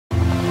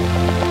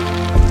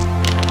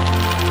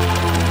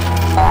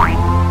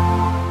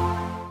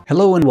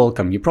Hello and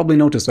welcome. You probably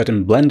noticed that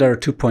in Blender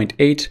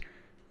 2.8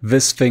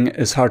 this thing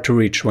is hard to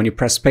reach. When you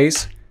press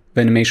space, the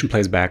animation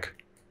plays back.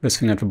 This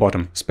thing at the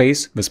bottom.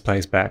 Space, this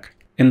plays back.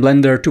 In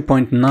Blender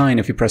 2.9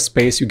 if you press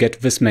space you get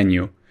this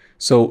menu.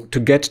 So to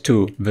get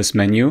to this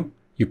menu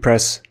you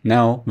press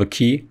now the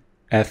key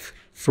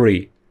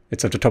F3.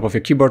 It's at the top of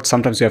your keyboard.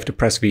 Sometimes you have to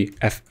press the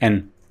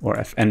Fn or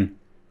Fn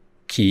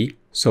key.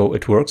 So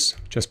it works.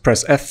 Just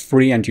press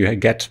F3 and you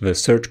get the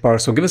search bar.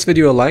 So give this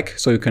video a like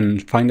so you can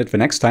find it the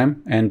next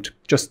time, and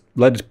just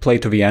let it play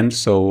to the end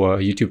so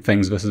YouTube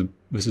thinks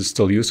this is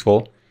still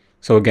useful.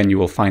 So again, you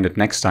will find it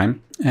next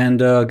time. And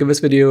give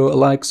this video a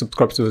like,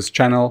 subscribe to this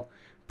channel,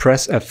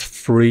 press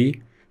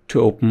F3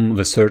 to open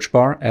the search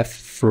bar,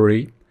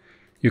 F3.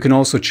 You can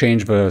also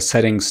change the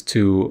settings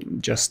to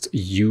just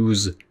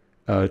use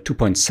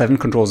 2.7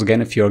 controls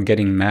again if you're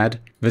getting mad.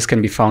 This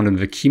can be found in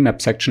the key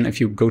map section.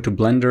 If you go to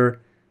Blender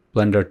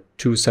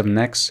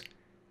 27x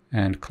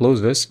and close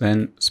this,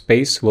 then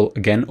space will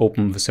again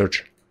open the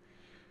search.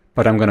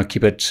 But I'm gonna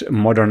keep it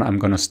modern. I'm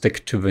gonna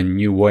stick to the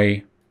new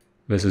way.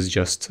 This is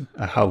just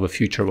how the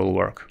future will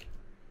work.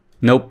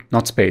 Nope,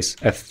 not space,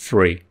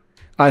 F3.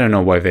 I don't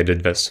know why they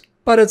did this,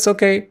 but it's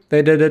okay.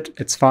 They did it,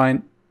 it's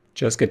fine.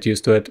 Just get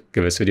used to it.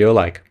 Give this video a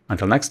like.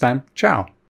 Until next time, ciao.